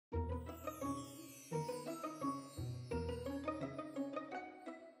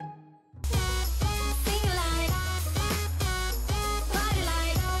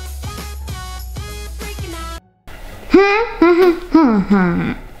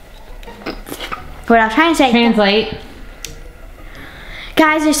What I was trying to say. Translate.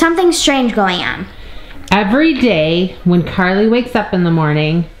 Guys, there's something strange going on. Every day when Carlie wakes up in the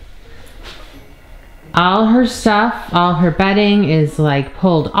morning, all her stuff, all her bedding is like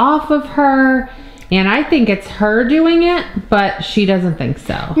pulled off of her. And I think it's her doing it, but she doesn't think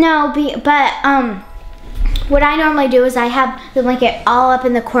so. No, but what I normally do is I have the blanket all up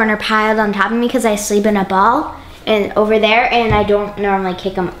in the corner piled on top of me because I sleep in a ball and over there, and I don't normally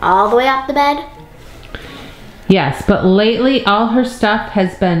kick them all the way off the bed. Yes, but lately all her stuff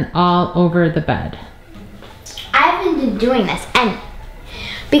has been all over the bed. I haven't been doing this, and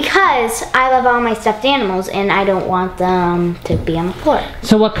because I love all my stuffed animals and I don't want them to be on the floor.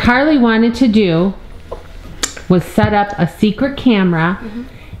 So what Carlie wanted to do was set up a secret camera,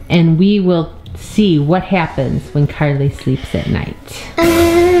 and we will see what happens when Carlie sleeps at night.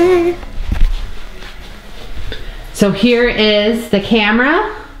 So here is the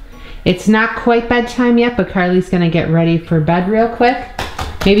camera. It's not quite bedtime yet, but Carlie's gonna get ready for bed real quick.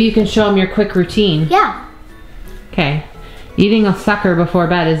 Maybe you can show them your quick routine. Yeah. Okay. Eating a sucker before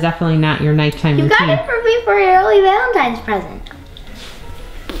bed is definitely not your nighttime routine. You got it for me for your early Valentine's present.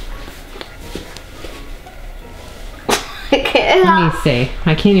 Let me see.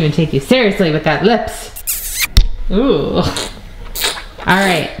 I can't even take you seriously with that lips. Ooh.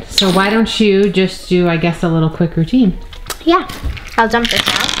 Alright, so why don't you just do, I guess, a little quick routine? Yeah. I'll dump this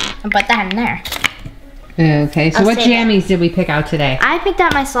out and put that in there. Okay, so what jammies did we pick out today? I picked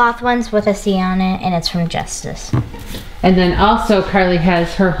out my sloth ones with a C on it, and it's from Justice. And then also Carlie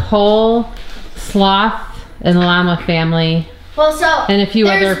has her whole sloth and llama family. Well, so and a few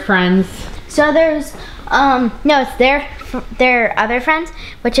other friends. So there's no, it's their other friends,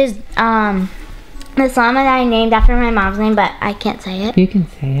 which is this llama that I named after my mom's name, but I can't say it. You can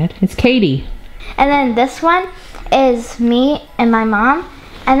say it. It's Katie. And then this one is me and my mom.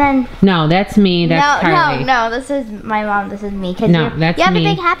 And then no, that's me. That's Carlie. No, this is my mom. This is me. No, that's me. You have a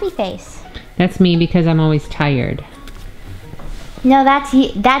big happy face. That's me because I'm always tired. No, that's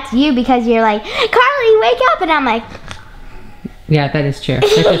you. That's you because you're like, Carlie, wake up, and I'm like. Yeah, that is true. That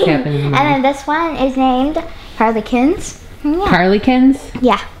just happened. And then this one is named Carlikins. Yeah. Carlikins?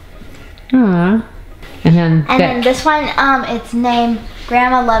 Yeah. Aww. And then this one, it's named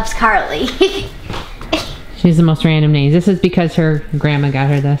Grandma Loves Carlie. She's the most random names. This is because her grandma got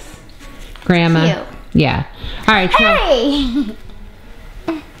her this. Grandma. Cute. Yeah. All right. So hey!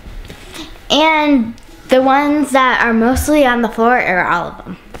 And the ones that are mostly on the floor are all of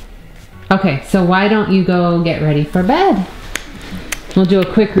them. Okay, so why don't you go get ready for bed? We'll do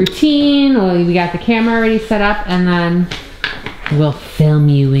a quick routine. We got the camera already set up, and then we'll film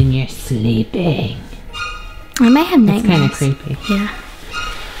you when you're sleeping. I might have nightmares. It's kind of creepy. Yeah.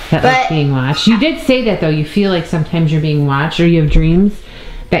 That like being watched. You did say that though. You feel like sometimes you're being watched, or you have dreams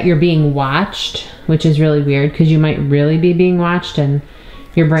that you're being watched, which is really weird because you might really be being watched and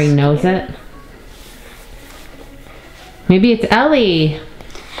your brain knows it. Maybe it's Ellie.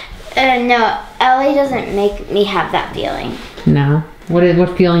 No, Ellie doesn't make me have that feeling. No.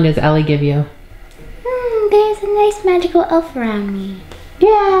 What feeling does Ellie give you? There's a nice magical elf around me.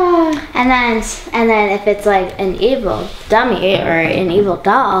 Yeah. And then if it's like an evil dummy or an evil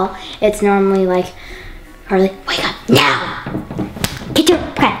doll, it's normally like, Carlie, wake up now! Get your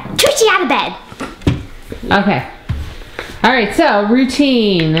Tushy out of bed! Okay. Alright, so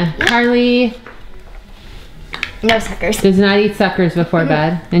routine. Carlie no suckers. Does not eat suckers before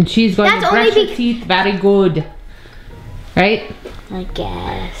bed. And she's going to brush her teeth very good. Right? I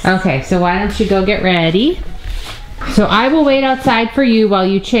guess. Okay, so why don't you go get ready? So I will wait outside for you while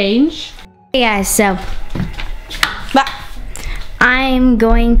you change. Hey guys, so I'm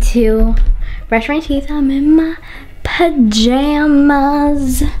going to brush my teeth. I'm in my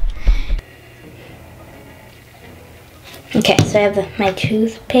pajamas. Okay, so I have my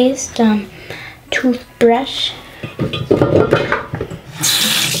toothpaste, toothbrush.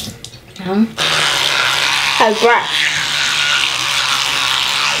 A brush.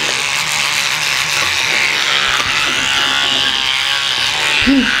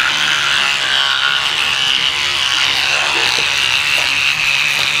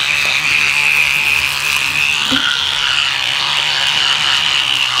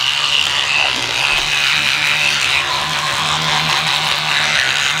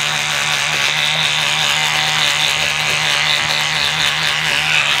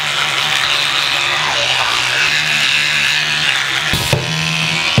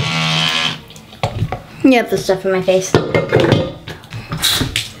 You have the stuff in my face.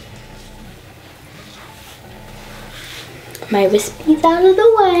 My wispies out of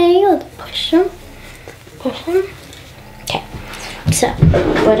the way. Let's push them. Push them. Okay. So,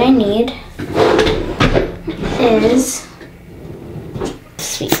 what I need is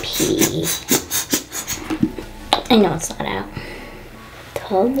sweet pea. I know it's not out.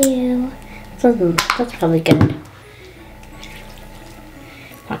 Told you. That's probably good.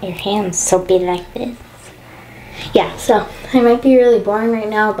 Want your hands soapy like this? Yeah, so I might be really boring right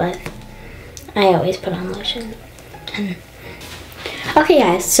now, but I always put on lotion. Okay,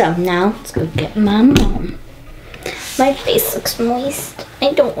 guys, so now let's go get my mom. My face looks moist.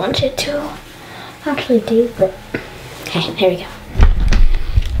 I don't want it to. Actually do, but okay, here we go.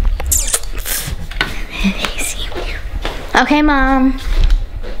 Okay, Mom.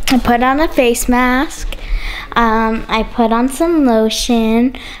 I put on a face mask. I put on some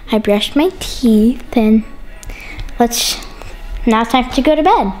lotion. I brushed my teeth, and now it's time to go to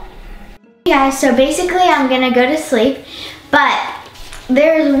bed. Yeah, so basically I'm gonna go to sleep, but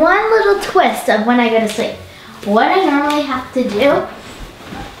there's one little twist of when I go to sleep. What I normally have to do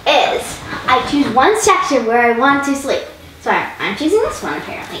is I choose one section where I want to sleep. So I'm choosing this one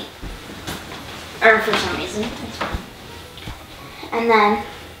apparently. Or for some reason, it's fine. And then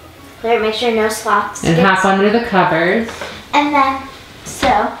make sure no slots. And hop under the covers. And then,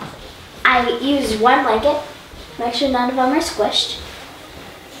 so I use one blanket, make sure none of them are squished.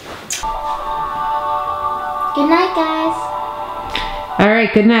 Good night, guys. All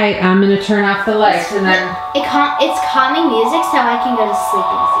right, good night. I'm gonna turn off the lights and then... It's calming music so I can go to sleep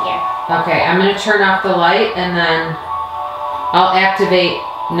easier. Okay, I'm gonna turn off the light and then I'll activate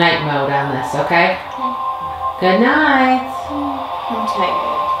night mode on this, okay? Okay. Good night. I'm tired.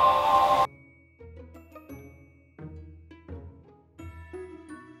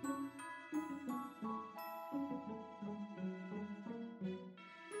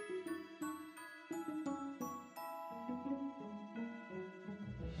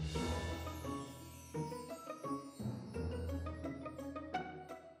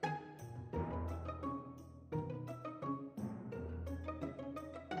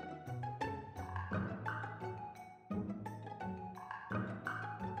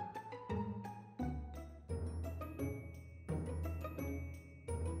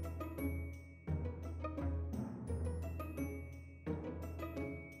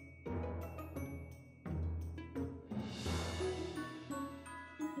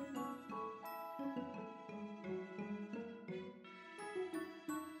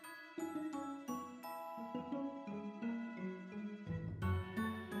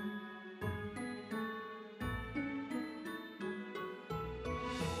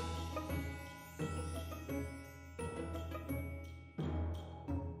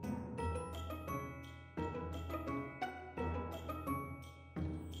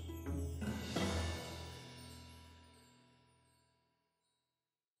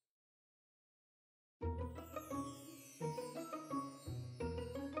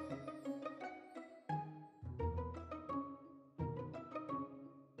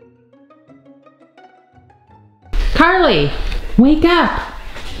 Carlie, wake up.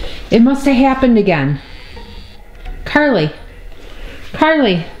 It must have happened again. Carlie.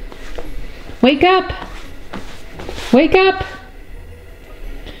 Carlie. Wake up. Wake up.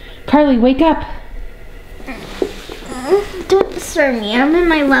 Carlie, wake up. Don't disturb me. I'm in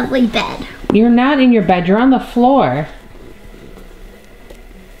my lovely bed. You're not in your bed. You're on the floor.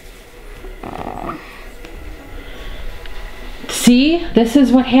 See? This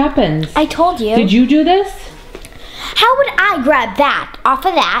is what happens. I told you. Did you do this? How would I grab that off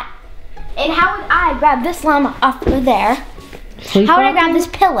of that? And how would I grab this llama off of there? How would I grab this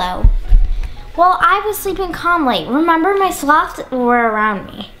pillow? Well, I was sleeping calmly. Remember, my sloths were around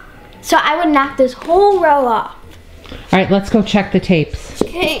me. So I would knock this whole row off. All right, let's go check the tapes.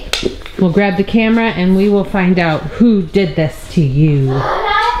 Okay. We'll grab the camera and we will find out who did this to you. Oh, now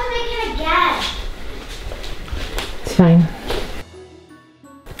I have to make it again. It's fine.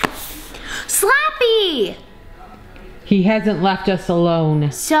 Slappy! He hasn't left us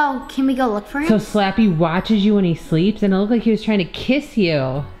alone. So, can we go look for him? So Slappy watches you when he sleeps and it looked like he was trying to kiss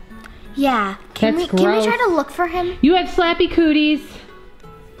you. Yeah. Can we try to look for him? You have Slappy cooties.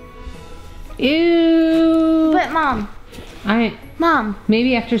 Ew. But Mom.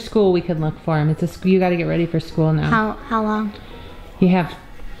 Maybe after school we could look for him. You got to get ready for school now. How long? You have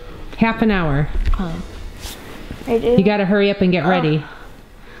half an hour. Oh. I do? You got to hurry up and get ready.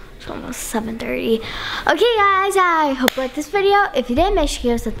 It's almost 7:30. Okay, guys, I hope you liked this video. If you did, make sure you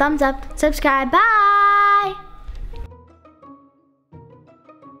give us a thumbs up. Subscribe. Bye.